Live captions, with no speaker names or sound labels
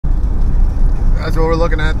That's what we're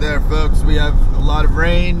looking at there, folks. We have a lot of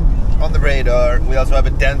rain on the radar. We also have a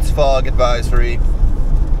dense fog advisory.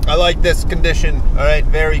 I like this condition, all right?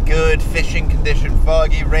 Very good fishing condition.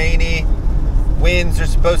 Foggy, rainy. Winds are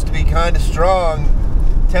supposed to be kind of strong,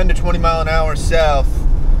 10 to 20 mile an hour south.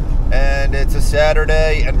 And it's a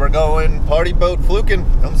Saturday, and we're going party boat fluking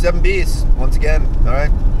on 7Bs once again, all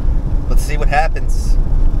right? Let's see what happens.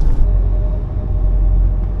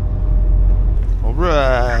 All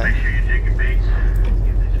right. Make sure you're taking baits.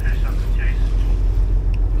 Give these fish something to chase.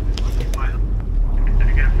 Did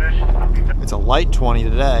you get a fish? It's a light 20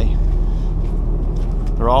 today.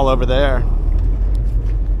 They're all over there.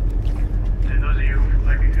 And those of you who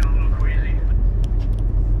might be feeling a little queasy.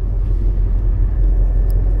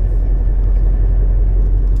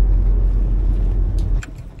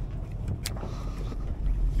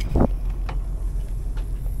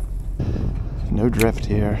 No drift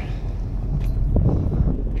here.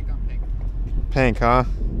 Pink, huh?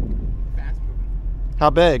 Fast moving. How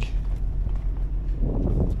big?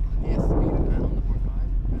 Yes,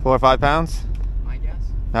 4 or 5 pounds? my guess.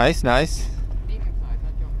 Nice, nice. Medium size,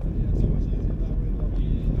 not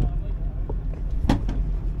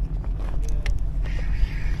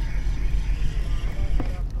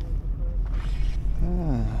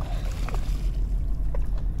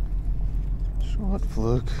Short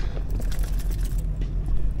fluke.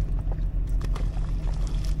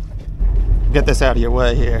 Get this out of your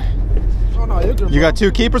way here. Oh, no, you're good, You got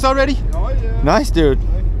 2 keepers already? Oh, yeah. Nice, dude.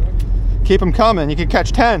 Keep them coming. You can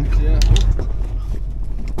catch 10. Yeah.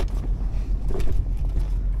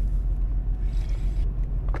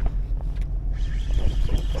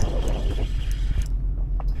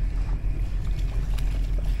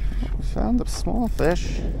 Found a small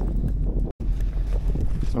fish.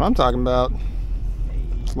 That's what I'm talking about.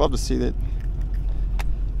 Just love to see that.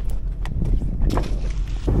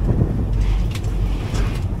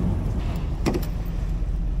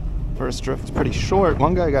 First drift's pretty short.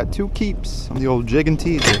 One guy got 2 keeps on the old jig and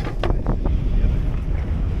teaser.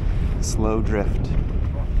 Slow drift.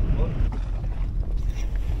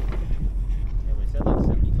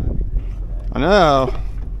 I know.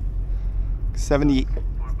 70,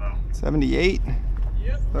 78.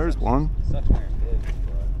 There's one.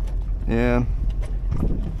 Yeah.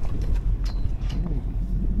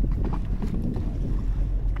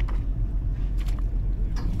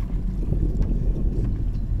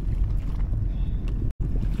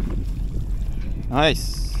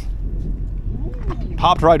 Nice.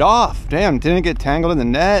 Popped right off. Damn, didn't get tangled in the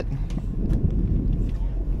net.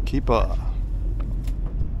 Keep up.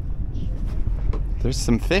 There's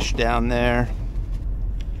some fish down there.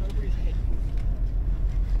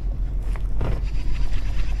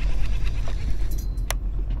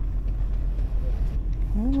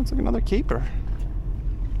 Oh, looks like another keeper.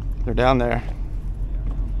 They're down there.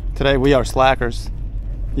 Today we are slackers.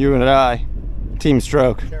 You and I. Team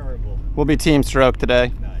stroke. terrible. We'll be team stroke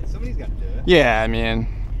today. Nice. Somebody's got to do it. Yeah, I mean.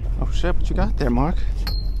 Oh shit, what you got there, Mark?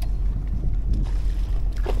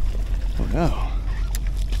 Oh no.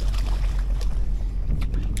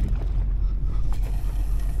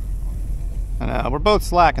 I know, we're both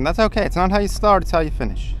slacking. That's okay. It's not how you start, it's how you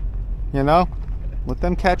finish. You know? Let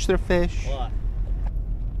them catch their fish. What?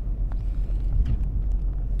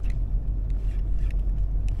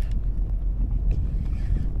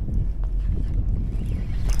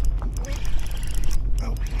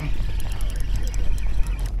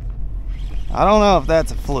 I don't know if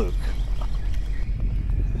that's a fluke.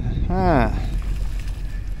 Huh.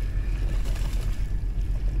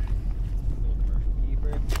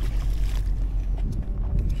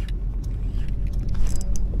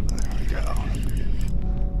 There we go.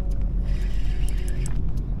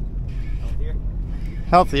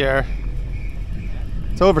 Healthier.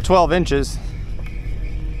 It's over 12 inches.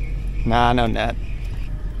 Nah, no net.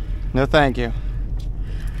 No thank you.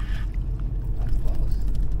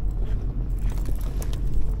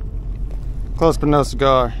 Close but no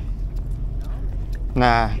cigar.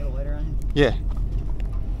 Nah. Yeah.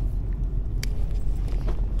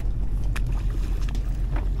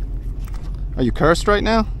 Are you cursed right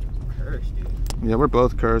now? Cursed, dude. Yeah, we're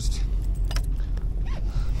both cursed.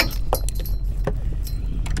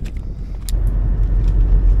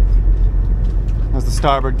 How's the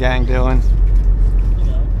starboard gang doing? You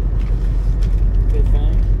know, good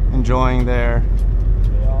thing. Enjoying their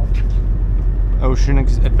Yeah. ocean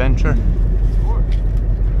adventure?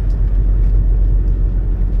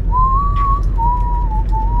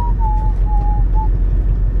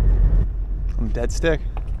 Dead stick?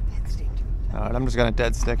 Dead stick, dude. Alright, I'm just gonna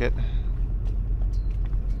dead stick it.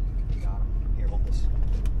 Got him. Here, hold this.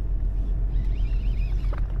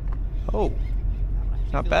 Oh,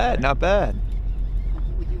 Not bad, not bad.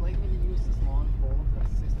 Would you like me to use this long pole to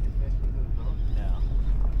assist the fish into the boat? No.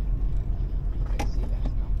 Okay, sea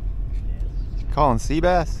bass, no. Yes. Calling sea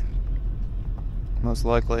bass? Most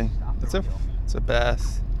likely. Stop the reel. It's a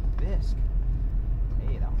bass. Bisque.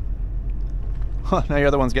 Hey, that one. Now your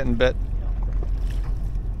other one's getting bit.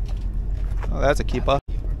 Oh, that's a keeper.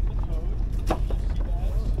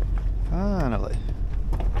 Finally.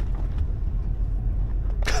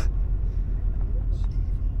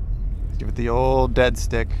 Give it the old dead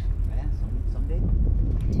stick. Yeah, someday.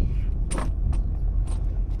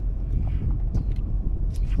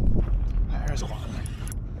 There's one.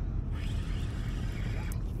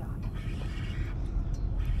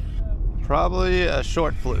 Probably a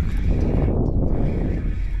short fluke.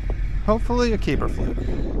 Hopefully a keeper fluke.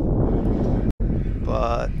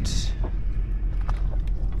 But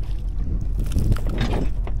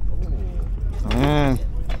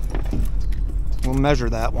we'll measure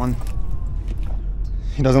that one.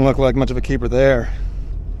 He doesn't look like much of a keeper there.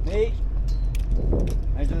 Hey,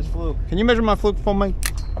 measure this fluke. Can you measure my fluke for me? You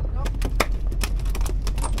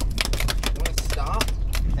want to stop?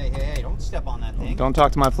 Hey, don't step on that thing. Don't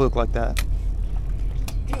talk to my fluke like that.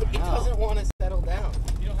 Dude, it doesn't want to settle down.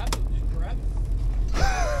 You don't have to just grab it.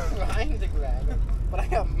 I'm trying to grab it, but I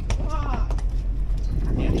have.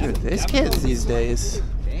 Dude, these kids these days.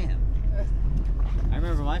 Damn. I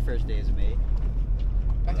remember my first days of me.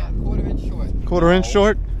 I got quarter-inch short. Quarter-inch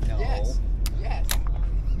short? No. Yes. Yes.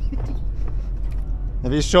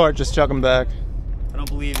 If he's short, just chuck him back. I don't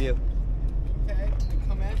believe you. Okay,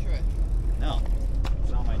 come measure it. No.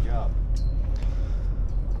 It's not my job.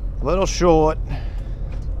 A little short.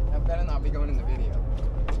 That better not be going in the video.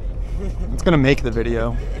 It's gonna make the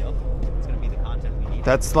video. Yep. It's gonna be the content we need.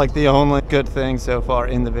 That's like the only good thing so far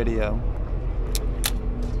in the video.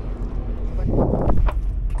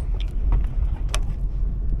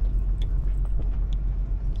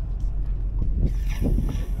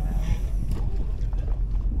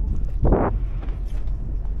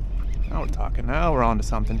 Now we're talking. Now we're on to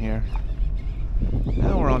something here.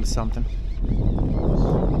 Now we're on to something.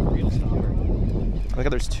 Real stopper. Look at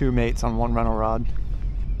there's two mates on one rental rod.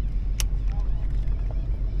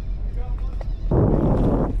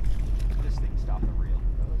 This thing stopped the reel.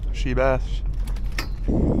 She bass.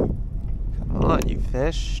 Come on, you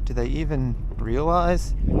fish. Do they even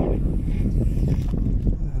realize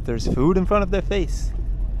that there's food in front of their face?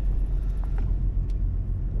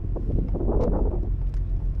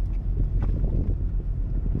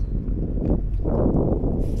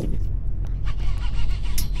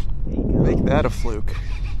 Make that a fluke.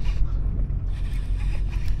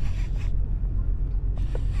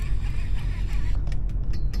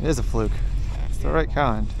 It is a fluke. It's the right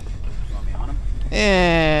kind. You want me on him?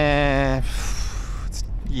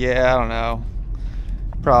 Yeah, I don't know.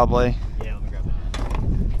 Probably. Yeah, let me grab it.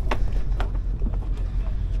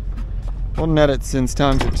 We'll net it since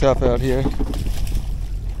times are tough out here.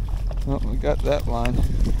 Well, we got that line.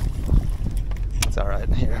 It's all right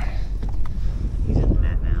here. He's in the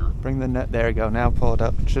net now. Bring the net. There you go. Now pull it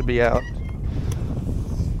up. It should be out.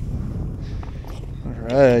 All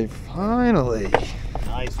right. Finally.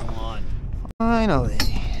 Nice one. Finally.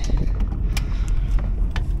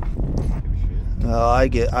 Oh, I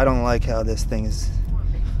don't like how this thing is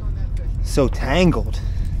so tangled.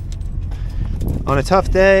 On a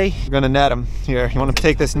tough day, we're gonna net him. Here, you want to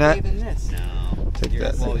take this net? Than this. No. Take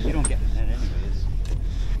that. Well, you don't get the net anyways.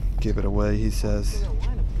 Give it away, he says.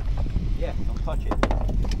 Yeah, don't touch it.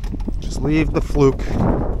 Just leave the fluke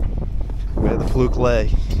where the fluke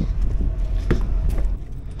lay.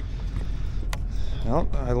 Well,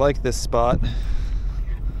 I like this spot.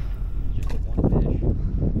 Just took one fish.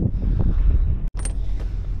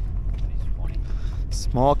 He's 20.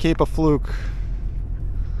 Small Cape of fluke.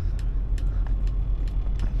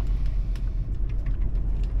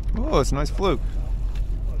 Oh, it's a nice fluke.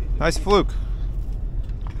 Nice fluke.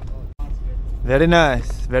 Very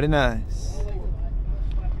nice, very nice.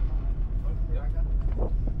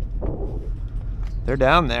 They're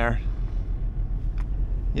down there.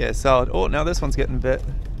 Yeah, solid. Oh, now this one's getting bit.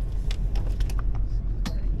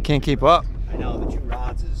 Can't keep up. I know, the 2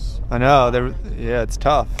 rods is I know, yeah, it's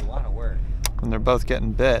tough a lot of work. when they're both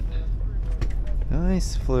getting bit.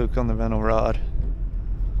 Nice fluke on the rental rod.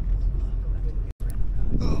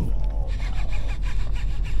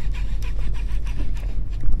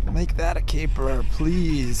 Make that a caper,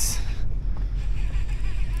 please.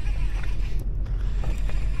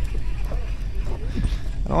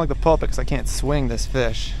 I don't like the pulpit because I can't swing this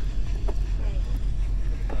fish.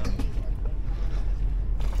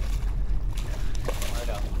 Right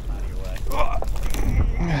up, out of your way.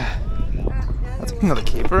 That's a Another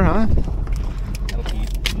keeper, huh? That'll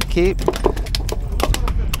keep. Keep.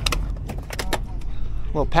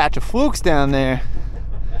 Little patch of flukes down there.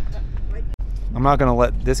 I'm not gonna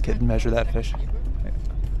let this kid measure that fish.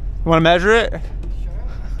 You wanna measure it?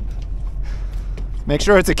 Make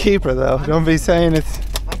sure it's a keeper though. Don't be saying it's...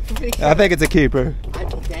 I think it's a keeper.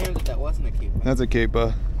 I'd be damned if that wasn't a keeper. That's a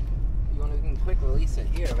keeper. You want to quick release it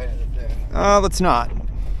here, right there. Let's not.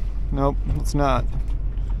 Nope, let's not.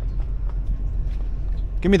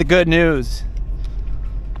 Give me the good news.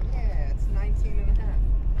 Yeah, it's 19 and a half.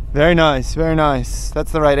 Very nice, very nice.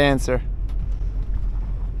 That's the right answer.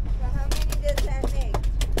 So how many does that make?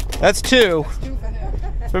 That's 2 That's 2 for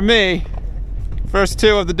him. for me. First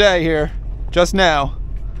 2 of the day here, just now.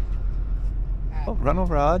 Oh, rental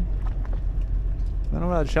rod. Rental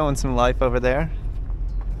rod showing some life over there.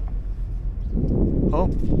 Oh.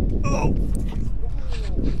 Oh.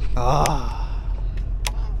 Ah.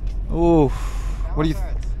 Oof. What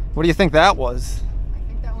do you think that was? I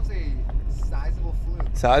think that was a sizable fluke.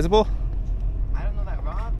 Sizable? I don't know that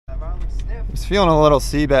rod. That rod looks stiff. I was feeling a little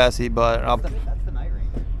sea bassy, but I'll That's the night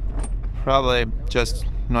ranger. probably just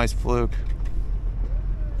nice fluke.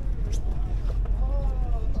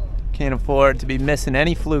 Can't afford to be missing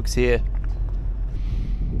any flukes here.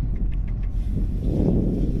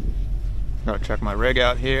 Gotta check my rig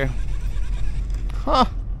out here. Huh.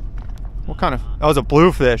 What kind of... That was a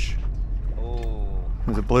bluefish. Oh. It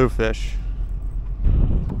was a bluefish.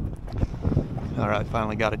 Alright,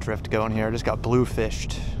 finally got a drift going here. I just got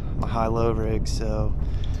bluefished. My high-low rig, so...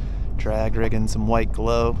 Drag rigging some white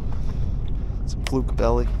glow. Some fluke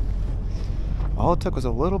belly. All it took was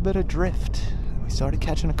a little bit of drift. We started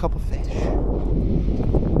catching a couple fish.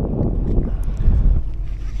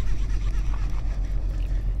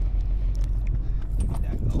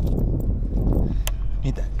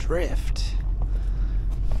 Need that drift.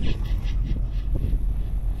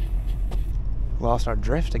 Lost our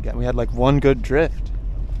drift again. We had like one good drift.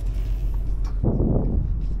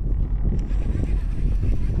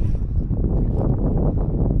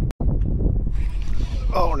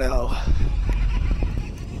 Oh no.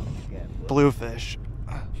 Bluefish.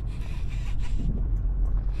 I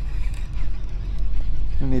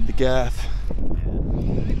need the gaff.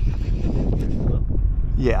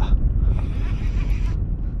 Yeah.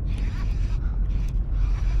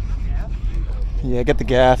 Yeah, get the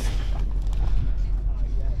gaff.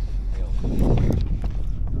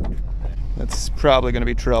 That's probably gonna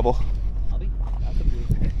be trouble.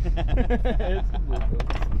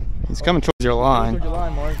 He's coming towards your line. Towards your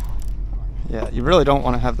line, Mark. Yeah, you really don't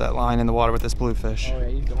want to have that line in the water with this bluefish. Oh yeah,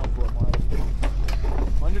 he's going for it, Mark.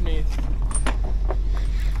 Underneath.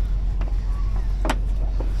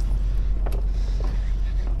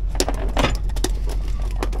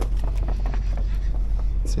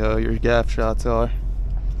 See how your gaff shots are.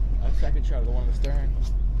 Second shot of the one on the stern.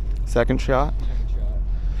 Second shot. Second shot.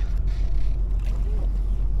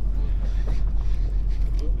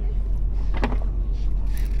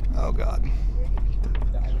 Oh God.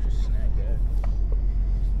 That was just snagged dead.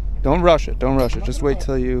 Don't rush it. Don't rush it. Just wait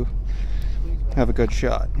till you have a good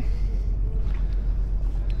shot.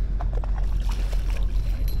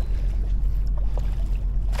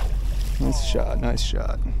 Nice shot. Nice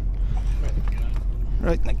shot.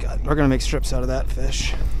 Right in the gut. We're gonna make strips out of that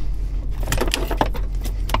fish. You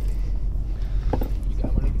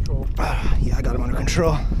got him under control. Yeah, I got him under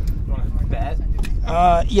control. You want to bat?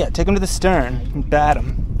 Yeah, take him to the stern and bat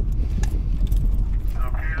him.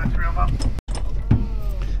 Okay, let's reel up.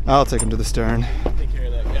 I'll take him to the stern. Take care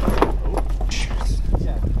of that guy. Oh, Cheers.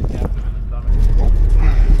 yeah. The captain in the stomach.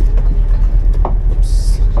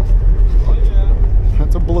 Oops. Oh yeah.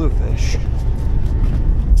 That's a bluefish.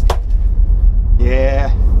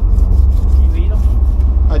 Yeah. You eat them?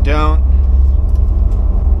 I don't.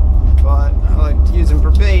 But I like to use them for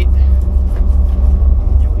bait.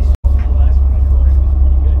 Yeah, we smoked the last one I caught. It was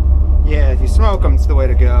pretty good. Yeah, if you smoke them, it's the way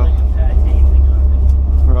to go. Like a fat tasting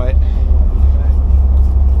on it. Right.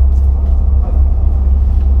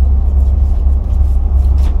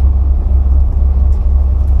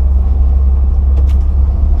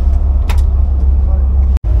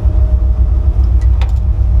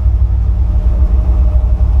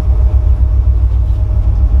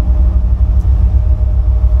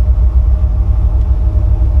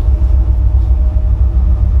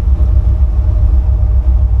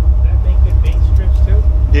 That make good bait strips too?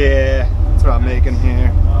 Yeah, that's what I'm making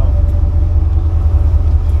here. Oh.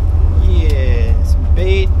 Yeah, some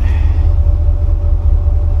bait.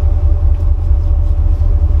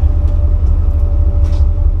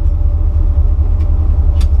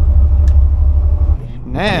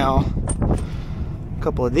 Now, a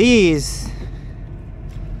couple of these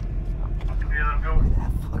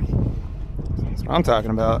That's what I'm talking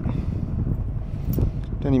about.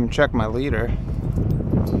 Didn't even check my leader.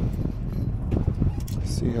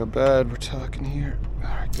 See how bad we're talking here.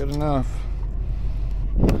 Alright, good enough.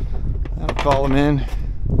 That'll call him in.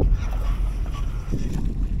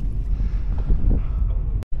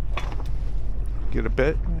 Get a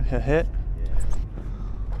bit, a hit.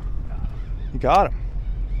 You got him.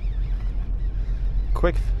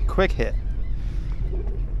 Quick hit.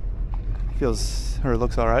 Feels, or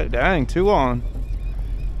looks alright. Dang, 2 on.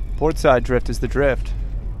 Port side drift is the drift.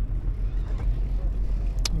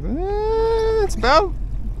 It's about,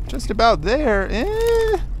 just about there.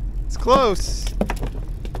 It's close.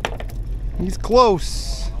 He's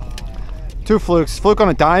close. 2 flukes. Fluke on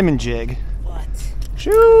a diamond jig. What?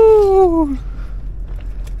 Shoo!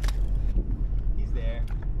 He's there.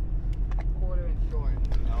 Quarter inch short.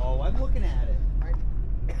 No, I'm looking at it.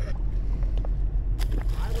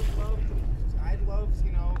 I'd love,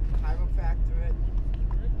 you know, chiropractor it.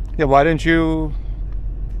 Yeah, why didn't you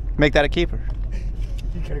make that a keeper?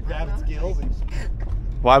 You could have grabbed its gills and...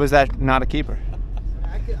 Why was that not a keeper?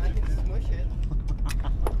 I could smush it.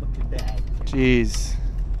 Look at that. Jeez.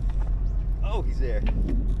 Oh, he's there.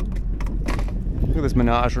 Look at this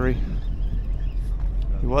menagerie.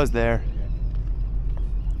 He was there.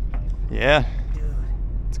 Yeah.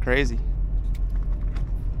 It's crazy.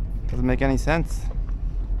 Doesn't make any sense.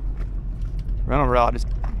 Rental rod is,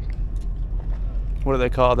 what do they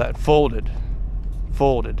call that? Folded.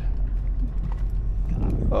 Folded.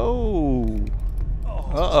 Oh.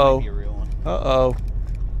 Uh-oh. This might be a real one. Uh-oh.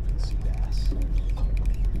 Sea bass.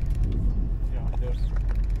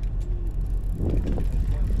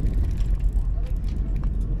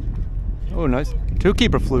 Oh, nice. 2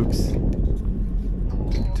 keeper flukes.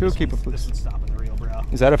 2 keeper This flukes. one's stopping the reel, bro.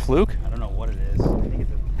 Is that a fluke? I don't know what it is. I think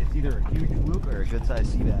it's either a huge fluke or a good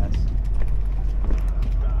sized sea bass.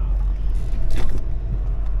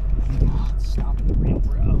 Oh, it's stopping the reel,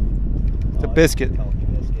 bro. It's a biscuit. Healthy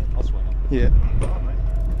biscuit. I'll swing him. Yeah.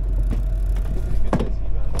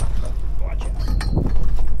 Watch out.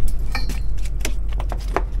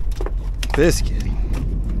 Biscuit.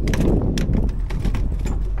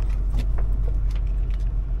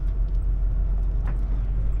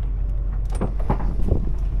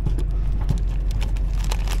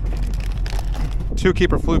 Two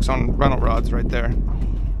keeper flukes on rental rods right there.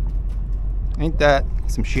 Ain't that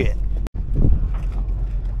some shit?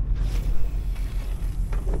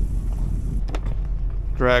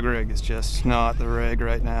 Drag rig is just not the rig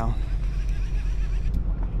right now.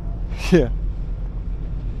 Yeah.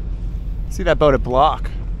 See that boat at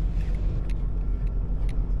block.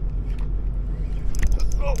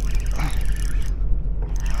 Oh.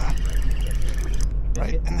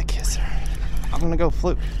 Right in the kisser. I'm gonna go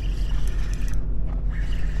fluke.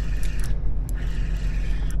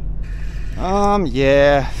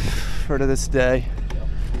 Yeah, for this day.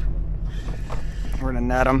 We're gonna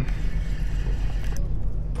net them.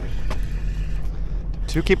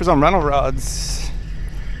 2 keepers on rental rods.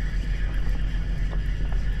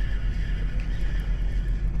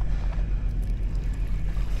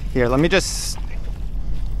 Here, let me just...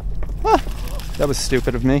 Ah, that was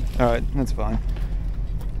stupid of me. Alright, that's fine.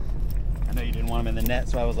 I know you didn't want him in the net,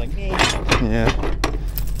 so I was like, eh. Yeah.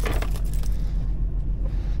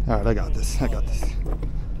 Alright, I got this. I got this.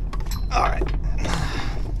 Alright.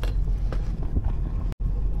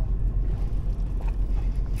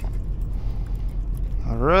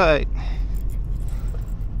 Alright.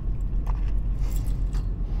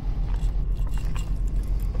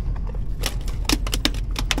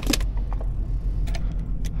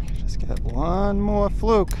 Just get one more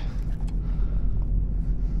fluke.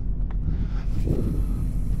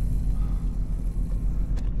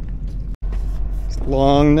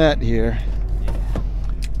 Long net here.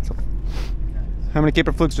 So, how many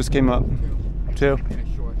keeper flukes just came up? 2. And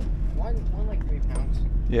a short. One like 3 pounds.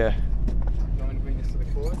 Yeah. You want me to bring this to the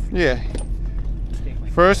course? Yeah.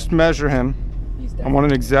 First, measure him. I want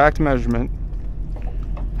an exact measurement.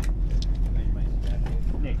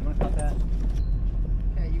 Nick, you want to cut that?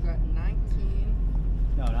 Yeah, you got 19.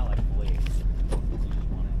 No, not like fully. You just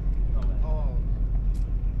want it.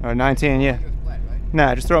 Oh, All right, 19. Yeah. it was flat, right?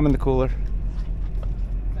 Nah, just throw them in the cooler.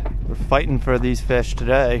 We're fighting for these fish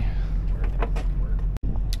today.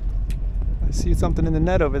 I see something in the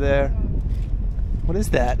net over there. What is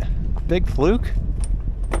that? A big fluke?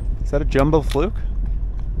 Is that a jumbo fluke?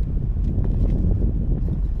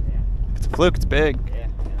 If it's a fluke, it's big. Yeah,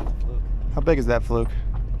 that's a fluke. How big is that fluke?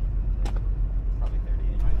 Probably 30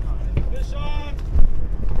 inches. Fish on!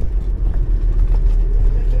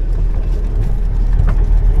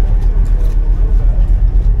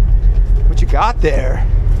 What you got there?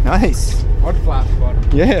 Nice. Mud flap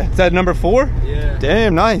spot. Yeah, is that number 4? Yeah.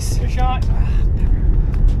 Damn, nice. Good shot.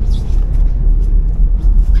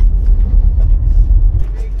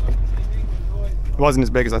 It wasn't as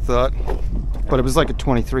big as I thought, but it was like a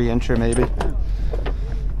 23 incher maybe.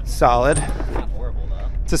 Solid. Not horrible though.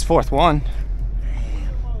 It's his 4th one.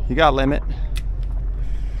 You got limit.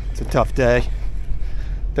 It's a tough day.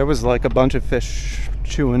 There was like a bunch of fish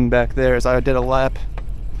chewing back there as I did a lap.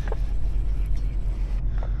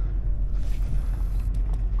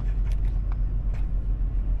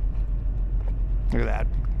 Look at that.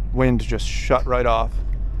 Wind just shut right off.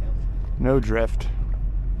 No drift.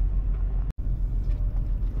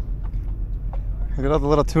 Look at all the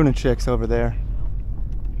little tuna chicks over there.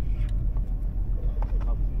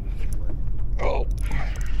 Oh.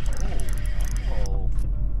 Oh.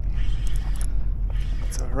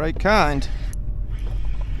 It's the right kind.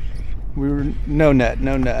 We were no net.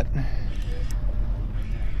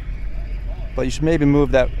 But you should maybe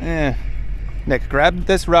move that. Nick, grab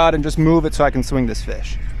this rod and just move it so I can swing this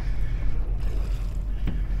fish.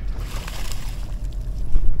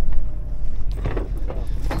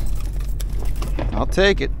 I'll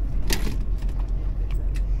take it.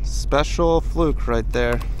 Special fluke right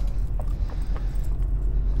there.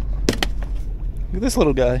 Look at this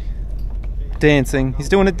little guy. Dancing. He's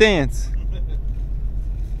doing a dance.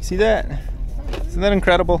 You see that? Isn't that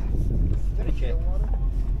incredible? Tuna chick.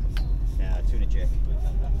 Yeah, tuna chick.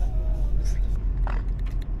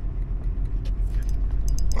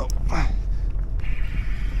 Oh.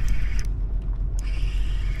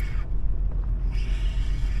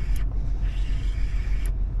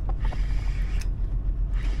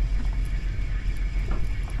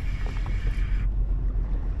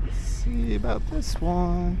 Let's see about this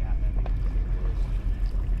one.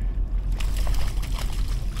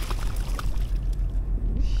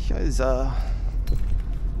 Guys, I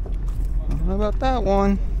don't know about that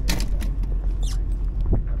one.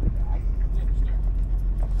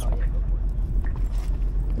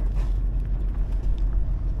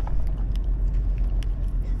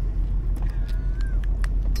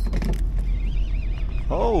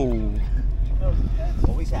 Oh,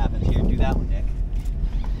 Always happens here. Do that one, Nick.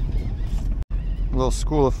 a little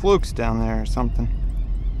school of flukes down there or something.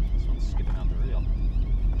 This one's skipping out the reel.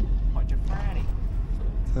 Bunch of fratty.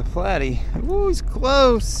 The flatty. Ooh, he's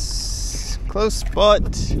close. Close spot.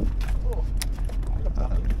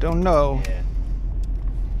 Don't know. Yeah.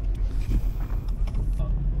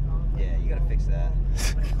 Yeah, you gotta fix that.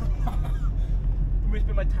 I'm gonna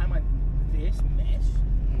spend my time on this mess.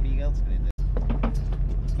 What are you else gonna do?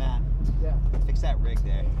 Matt, Yeah. fix that rig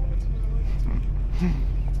there.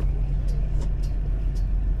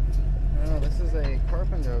 No, this is a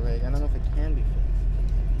carpenter rig. I don't know if it can be fixed.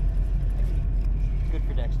 Good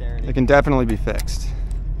for dexterity. It can definitely be fixed.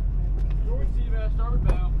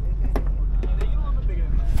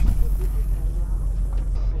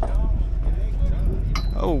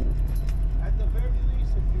 Oh.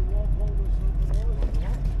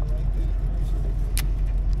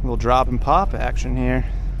 A little drop and pop action here.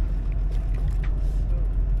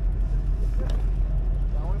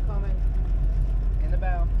 That one coming. In the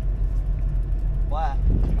bow. Flat.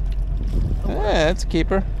 Yeah, that's a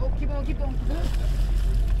keeper. Oh, keep going, keep going. Keep going.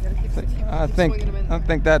 You gotta keep swinging them in I there.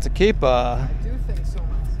 think that's a keeper. I do think so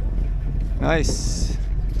myself. Nice.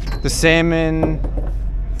 The salmon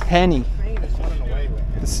penny. Train is running away with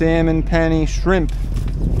me. The salmon penny shrimp. Oh,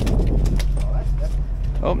 that's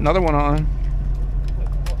definitely. Oh, another one on. You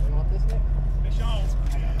want this, Nick?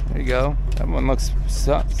 There you go. That one looks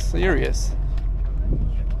serious.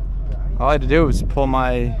 All I had to do was pull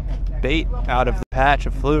my bait out of the patch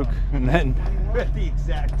of fluke, and then At the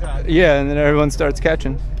exact time. yeah, and then everyone starts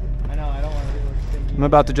catching. I know, I don't want to really think I'm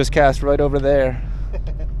about to just cast right over there.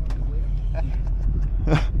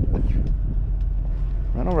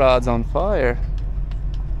 Rental rod's on fire.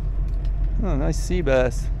 Oh, nice sea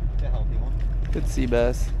bass. It's a healthy one. Good sea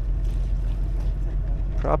bass.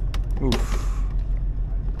 Prop. Oof.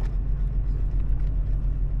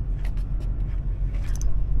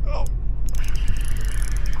 Oh.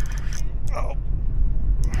 Oh.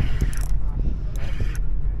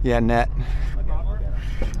 Yeah, net.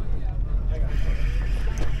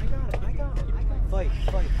 Fight.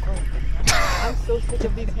 I'm so sick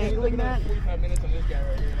of these handling that. 45 minutes on this guy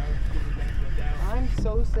right here. And I was giving the benefit of the doubt. I'm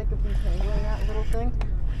so sick of these handling that little thing.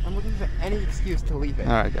 I'm looking for any excuse to leave it.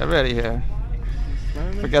 All right, get ready here. Swim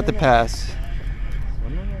in, Forget the swim in. pass.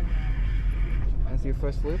 Swim in. That's your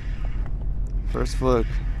first fluke? First fluke.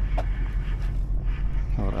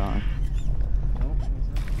 Hold on. Nope.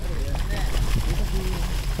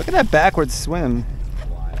 Look at that backwards swim.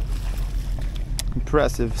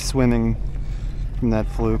 Impressive swimming from that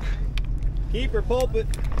fluke. Keep her pulpit.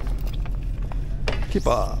 Keep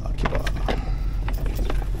on, keep on.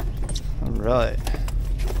 All right.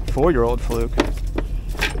 4-year-old fluke.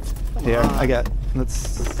 Here, I got,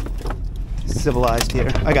 let's civilized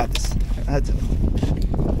here. I got this. That's it.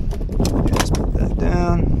 Just put that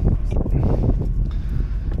down.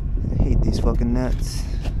 I hate these fucking nets.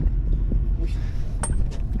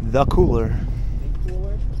 The cooler.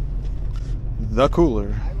 The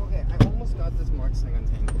cooler. Okay, I almost got this Marks thing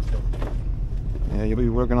untangled. So. Yeah, you'll be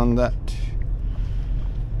working on that.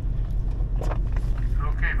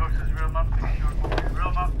 Okay, folks, let's reel them up.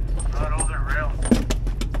 Reel them up. Not hold their rail.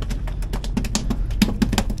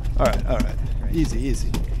 All right. Easy,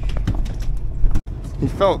 easy. He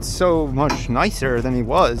felt so much nicer than he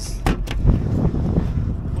was.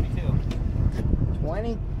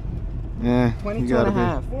 20? Yeah, 22 you gotta and a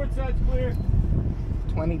half. Port side's clear.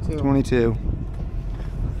 22. 22.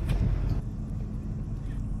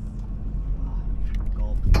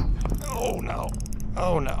 Oh no.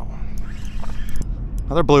 Oh no.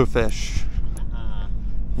 Another bluefish.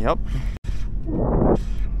 Yep.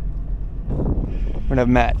 We're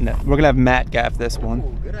gonna have Matt gaff this one.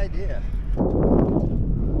 Ooh, good idea.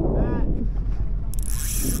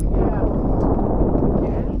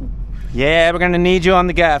 Yeah, we're gonna need you on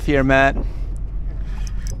the gaff here, Matt.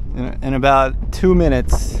 In about 2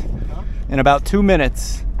 minutes. In about 2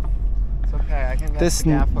 minutes. It's okay, I can get This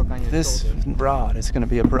the gaff hook on your this shoulder. rod is gonna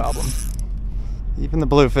be a problem. Even the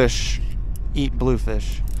bluefish eat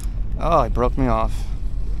bluefish. Oh, he broke me off.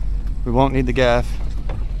 We won't need the gaff.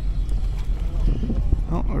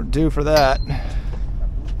 Oh, we're due for that.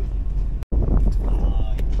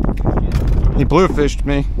 He bluefished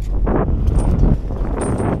me.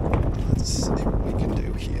 Let's see what we can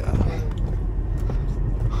do here.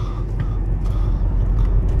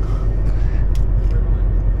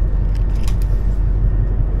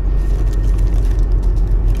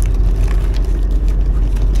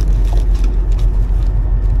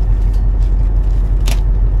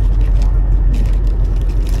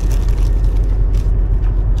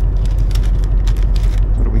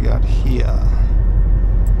 What do we got here?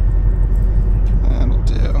 That'll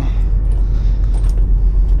do.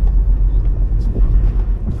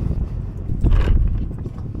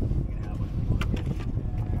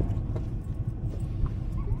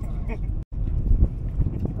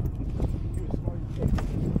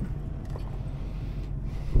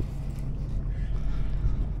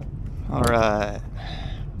 All right.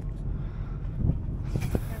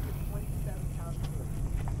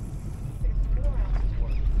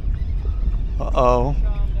 Uh-oh.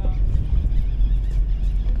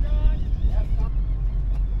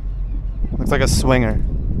 Looks like a swinger.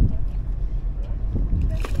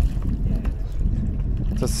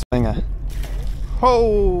 It's a swinger.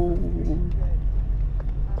 Oh!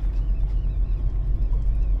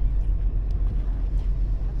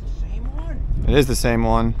 It is the same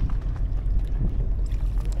one.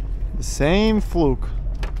 The same fluke.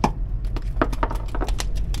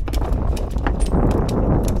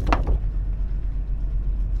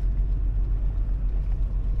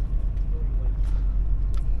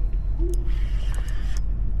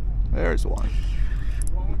 There's one.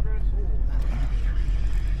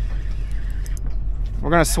 We're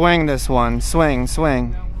gonna swing this one. Swing,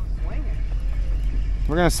 swing.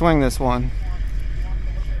 We're gonna swing this one.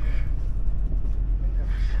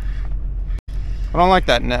 I don't like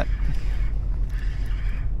that net.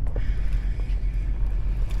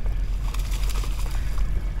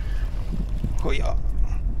 Oh yeah.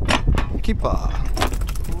 Keep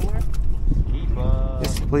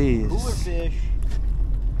Yes, please. Cooler fish.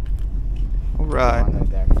 All right.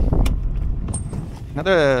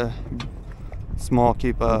 Another small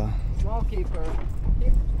keeper. Small keeper.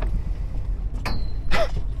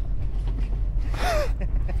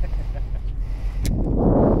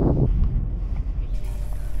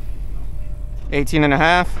 18 and a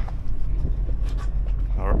half.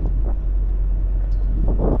 All right.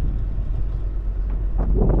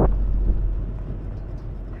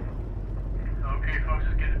 Okay, folks,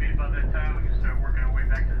 it's getting to be about that time. We can start working our way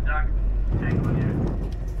back to the dock. Tangle you.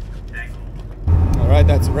 Tangle. All right,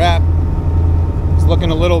 that's a wrap. It's looking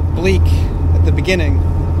a little bleak at the beginning,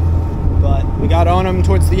 but we got on them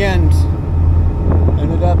towards the end.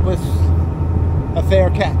 Ended up with a fair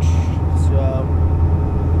catch. So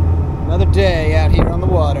another day out here on the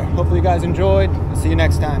water. Hopefully you guys enjoyed. I'll see you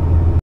next time.